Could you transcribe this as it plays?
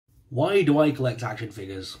Why do I collect action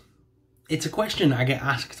figures? It's a question I get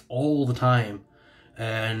asked all the time,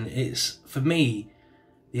 and for me,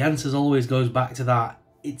 the answer always goes back to that.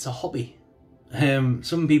 It's a hobby.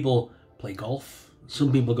 Some people play golf,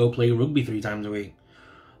 some people go play rugby 3 times a week,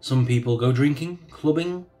 some people go drinking,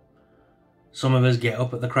 clubbing, some of us get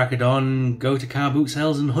up at the crack of dawn, go to car boot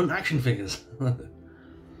sales and hunt action figures. For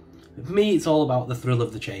me, it's all about the thrill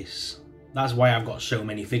of the chase. That's why I've got so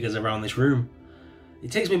many figures around this room. It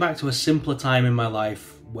takes me back to a simpler time in my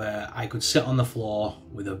life where I could sit on the floor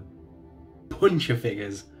with a bunch of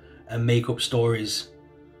figures and make up stories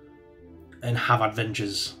and have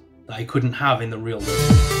adventures that I couldn't have in the real world.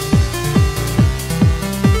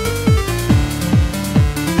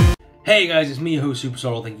 Hey guys, it's me, your host Super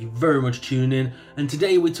Sorrel. Thank you very much for tuning in, and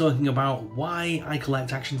today we're talking about why I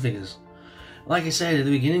collect action figures. Like I said at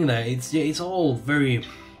the beginning there, it's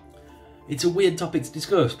a weird topic to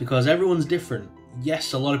discuss because everyone's different.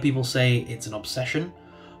 Yes, a lot of people say it's an obsession.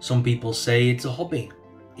 Some people say it's a hobby.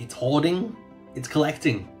 It's hoarding. It's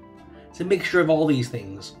collecting. It's a mixture of all these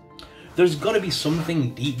things. There's got to be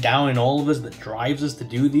something deep down in all of us that drives us to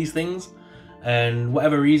do these things. And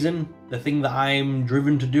whatever reason, the thing that I'm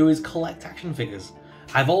driven to do is collect action figures.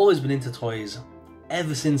 I've always been into toys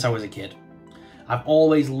ever since I was a kid. I've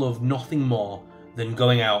always loved nothing more than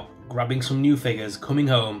going out, grabbing some new figures, coming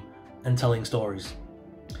home, and telling stories.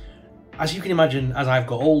 As you can imagine, as I've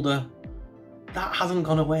got older, that hasn't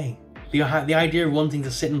gone away. The idea of wanting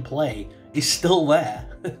to sit and play is still there.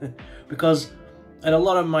 Because, and a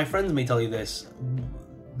lot of my friends may tell you this,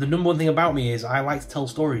 the number one thing about me is I like to tell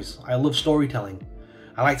stories. I love storytelling.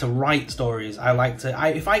 I like to write stories.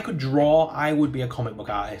 If I could draw, I would be a comic book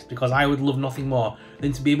artist because I would love nothing more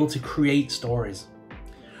than to be able to create stories.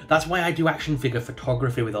 That's why I do action figure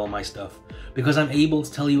photography with all my stuff, because I'm able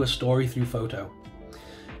to tell you a story through photo.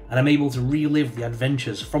 And I'm able to relive the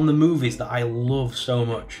adventures from the movies that I love so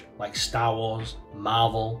much, like Star Wars,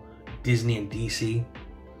 Marvel, Disney and DC.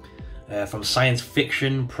 From science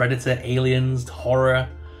fiction, Predator, Aliens, horror.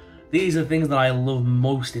 These are things that I love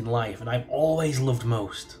most in life, and I've always loved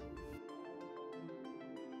most.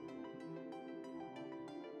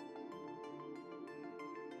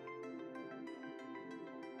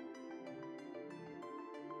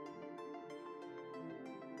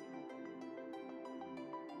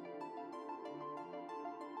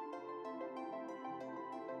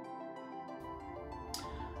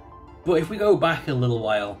 But if we go back a little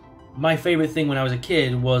while, my favourite thing when I was a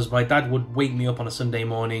kid was my dad would wake me up on a Sunday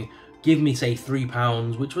morning, give me, say,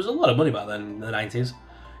 £3, which was a lot of money back then in the 90s.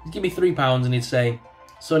 He'd give me £3 and he'd say,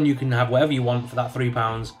 son, you can have whatever you want for that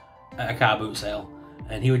 £3 at a car boot sale.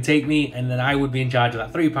 And he would take me, and then I would be in charge of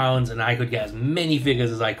that £3, and I could get as many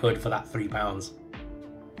figures as I could for that £3.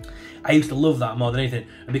 I used to love that more than anything.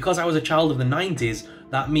 And because I was a child of the 90s,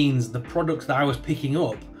 that means the product that I was picking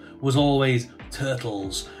up was always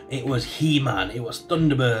Turtles, it was He-Man, it was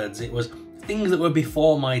Thunderbirds, it was things that were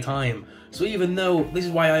before my time. So even though, this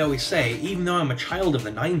is why I always say, even though I'm a child of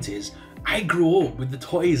the 90s, I grew up with the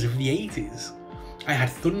toys of the 80s. I had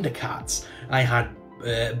Thundercats, I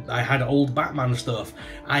had old Batman stuff,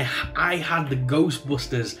 I had the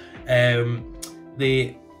Ghostbusters,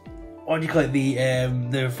 the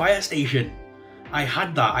fire station. I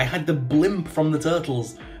had that, I had the blimp from the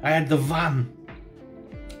Turtles, I had the van.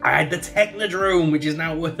 I had the Technodrome, which is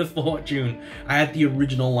now worth a fortune. I had the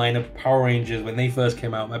original line of Power Rangers when they first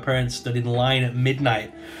came out. My parents stood in line at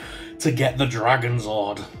midnight to get the Dragon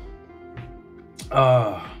Zord.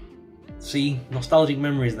 See, nostalgic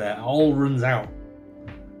memories there. It all runs out.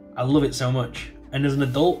 I love it so much. And as an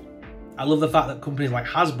adult, I love the fact that companies like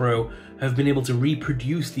Hasbro have been able to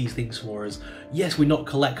reproduce these things for us. Yes, we're not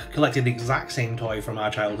collecting the exact same toy from our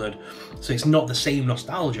childhood, so it's not the same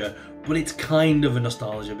nostalgia, but it's kind of a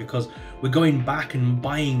nostalgia because we're going back and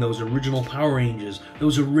buying those original Power Rangers,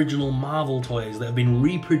 those original Marvel toys that have been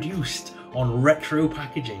reproduced on retro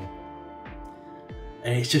packaging.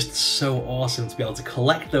 And it's just so awesome to be able to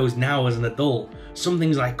collect those now as an adult. Some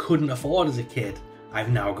things I couldn't afford as a kid, I've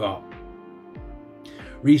now got.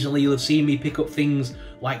 Recently, you'll have seen me pick up things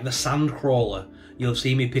like the Sandcrawler. You'll have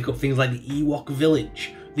seen me pick up things like the Ewok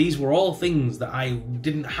Village. These were all things that I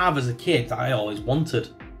didn't have as a kid that I always wanted.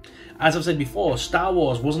 As I've said before, Star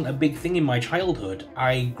Wars wasn't a big thing in my childhood.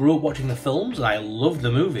 I grew up watching the films and I loved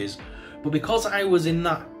the movies. But because I was in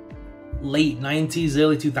that late 90s,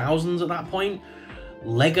 early 2000s at that point,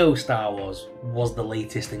 Lego Star Wars was the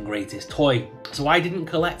latest and greatest toy. So I didn't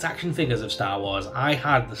collect action figures of Star Wars. I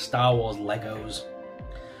had the Star Wars Legos.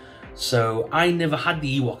 So I never had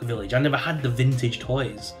the Ewok Village. I never had the vintage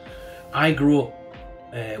toys. I grew up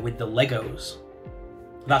with the Legos.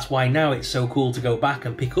 That's why now it's so cool to go back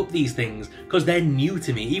and pick up these things, because they're new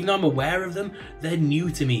to me. Even though I'm aware of them, they're new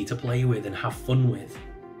to me to play with and have fun with.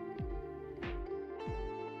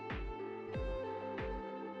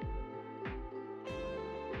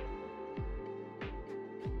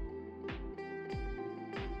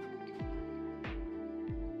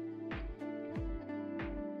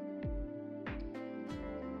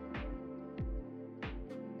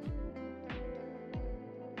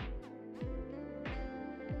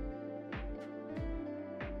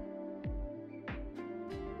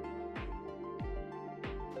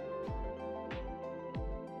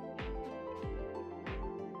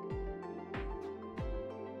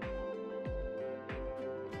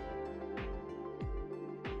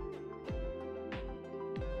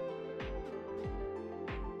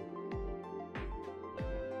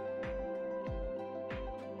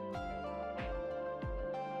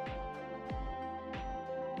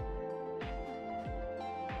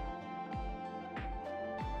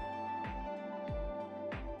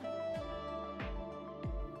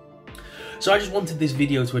 So I just wanted this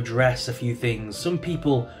video to address a few things. Some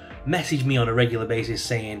people message me on a regular basis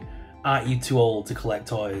saying, aren't you too old to collect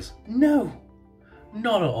toys? No,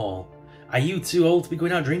 not at all. Are you too old to be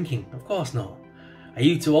going out drinking? Of course not. Are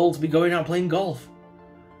you too old to be going out playing golf?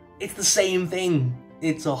 It's the same thing.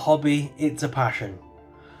 It's a hobby, it's a passion.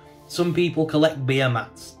 Some people collect beer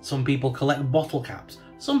mats, some people collect bottle caps,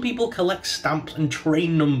 some people collect stamps and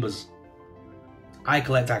train numbers. I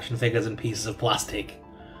collect action figures and pieces of plastic.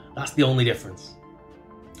 That's the only difference.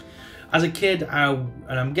 As a kid, and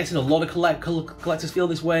I'm guessing a lot of collectors feel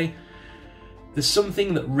this way, there's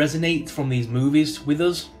something that resonates from these movies with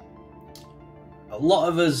us. A lot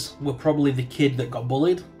of us were probably the kid that got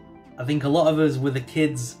bullied. I think a lot of us were the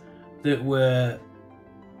kids that were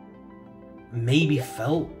maybe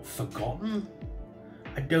felt forgotten.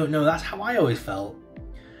 I don't know, that's how I always felt.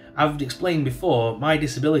 I've explained before, my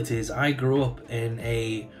disabilities, I grew up in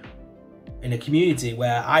a community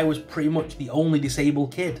where I was pretty much the only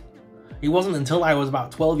disabled kid. It wasn't until I was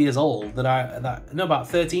about 12 years old about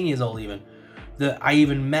 13 years old even, that I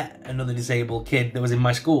even met another disabled kid that was in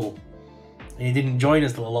my school. And he didn't join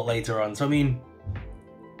us till a lot later on. So I mean,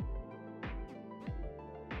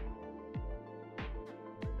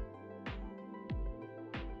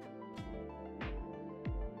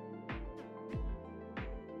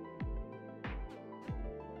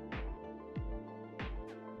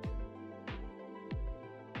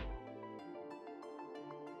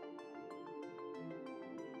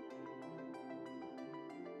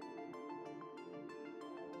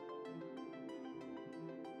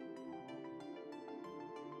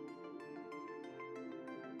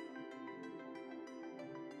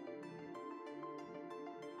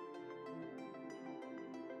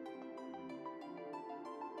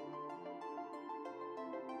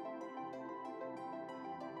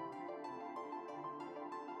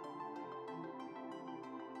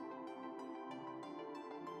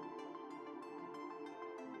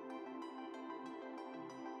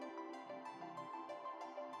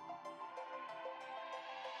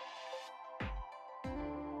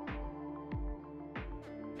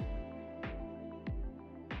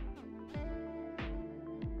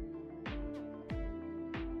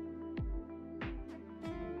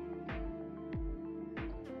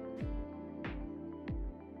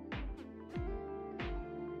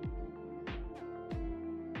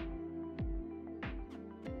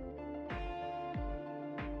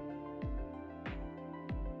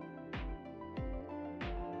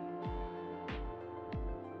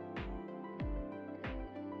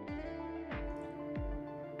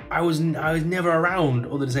 I was never around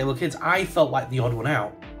other disabled kids. I felt like the odd one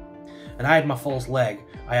out. And I had my false leg,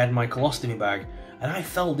 I had my colostomy bag, and I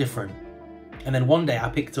felt different. And then one day I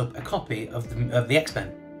picked up a copy of the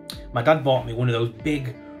X-Men. My dad bought me one of those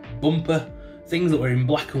big bumper things that were in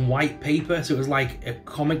black and white paper, so it was like a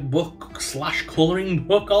comic book / colouring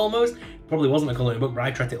book almost. It probably wasn't a colouring book, but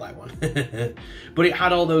I treated it like one. But it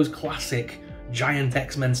had all those classic giant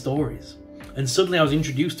X-Men stories. And suddenly I was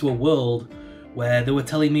introduced to a world where they were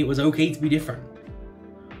telling me it was okay to be different.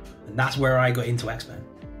 And that's where I got into X-Men,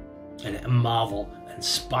 and Marvel, and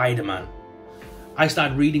Spider-Man. I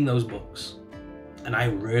started reading those books, and I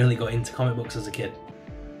really got into comic books as a kid.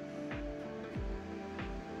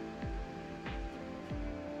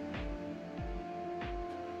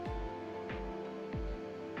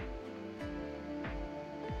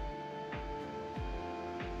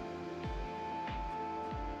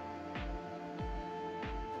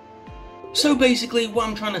 So basically, what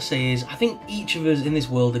I'm trying to say is, I think each of us in this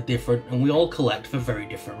world are different, and we all collect for very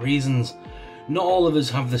different reasons. Not all of us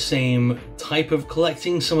have the same type of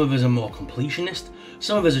collecting. Some of us are more completionist,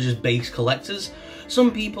 Some of us are just base collectors.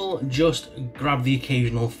 Some people just grab the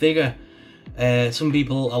occasional figure. Some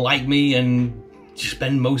people are like me and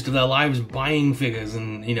spend most of their lives buying figures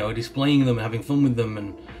and, you know, displaying them and having fun with them,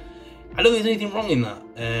 and I don't think there's anything wrong in that.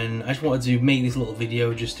 And I just wanted to make this little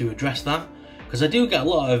video just to address that, because I do get a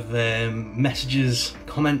lot of messages,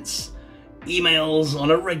 comments, emails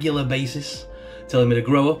on a regular basis telling me to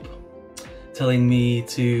grow up, telling me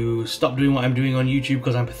to stop doing what I'm doing on YouTube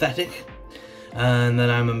because I'm pathetic, and that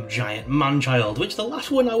I'm a giant man-child, which the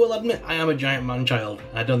last one I will admit, I am a giant man-child.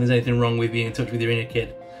 I don't think there's anything wrong with being in touch with your inner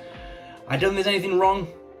kid. I don't think there's anything wrong.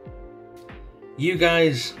 You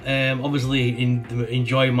guys obviously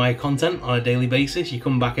enjoy my content on a daily basis. You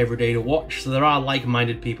come back every day to watch, so there are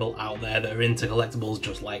like-minded people out there that are into collectibles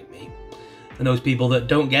just like me. And those people that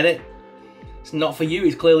don't get it, it's not for you,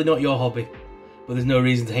 it's clearly not your hobby. But there's no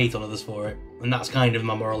reason to hate on others for it. And that's kind of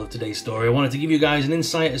my moral of today's story. I wanted to give you guys an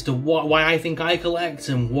insight as to why I think I collect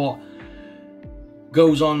and what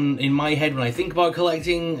goes on in my head when I think about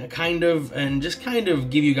collecting, and just kind of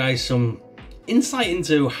give you guys some insight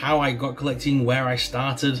into how I got collecting, where I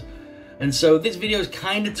started. And so this video's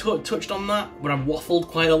kind of touched on that, but I've waffled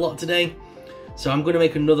quite a lot today. So I'm going to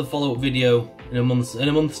make another follow-up video in a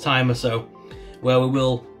month's time or so, where we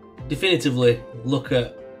will definitively look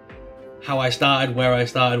at how I started, where I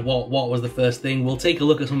started, what was the first thing. We'll take a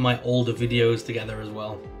look at some of my older videos together as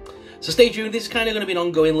well. So stay tuned. This is kind of going to be an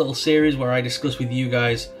ongoing little series where I discuss with you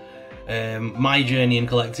guys my journey in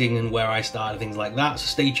collecting and where I started, things like that. So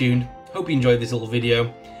stay tuned. Hope you enjoyed this little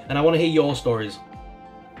video, and I want to hear your stories,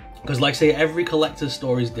 because like I say, every collector's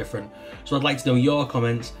story is different. So I'd like to know your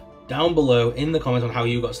comments down below in the comments on how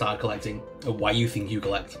you got started collecting and why you think you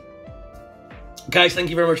collect. Guys, thank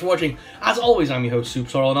you very much for watching. As always, I'm your host, Soup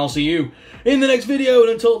Sorrel, and I'll see you in the next video, and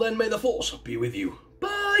until then, may the Force be with you.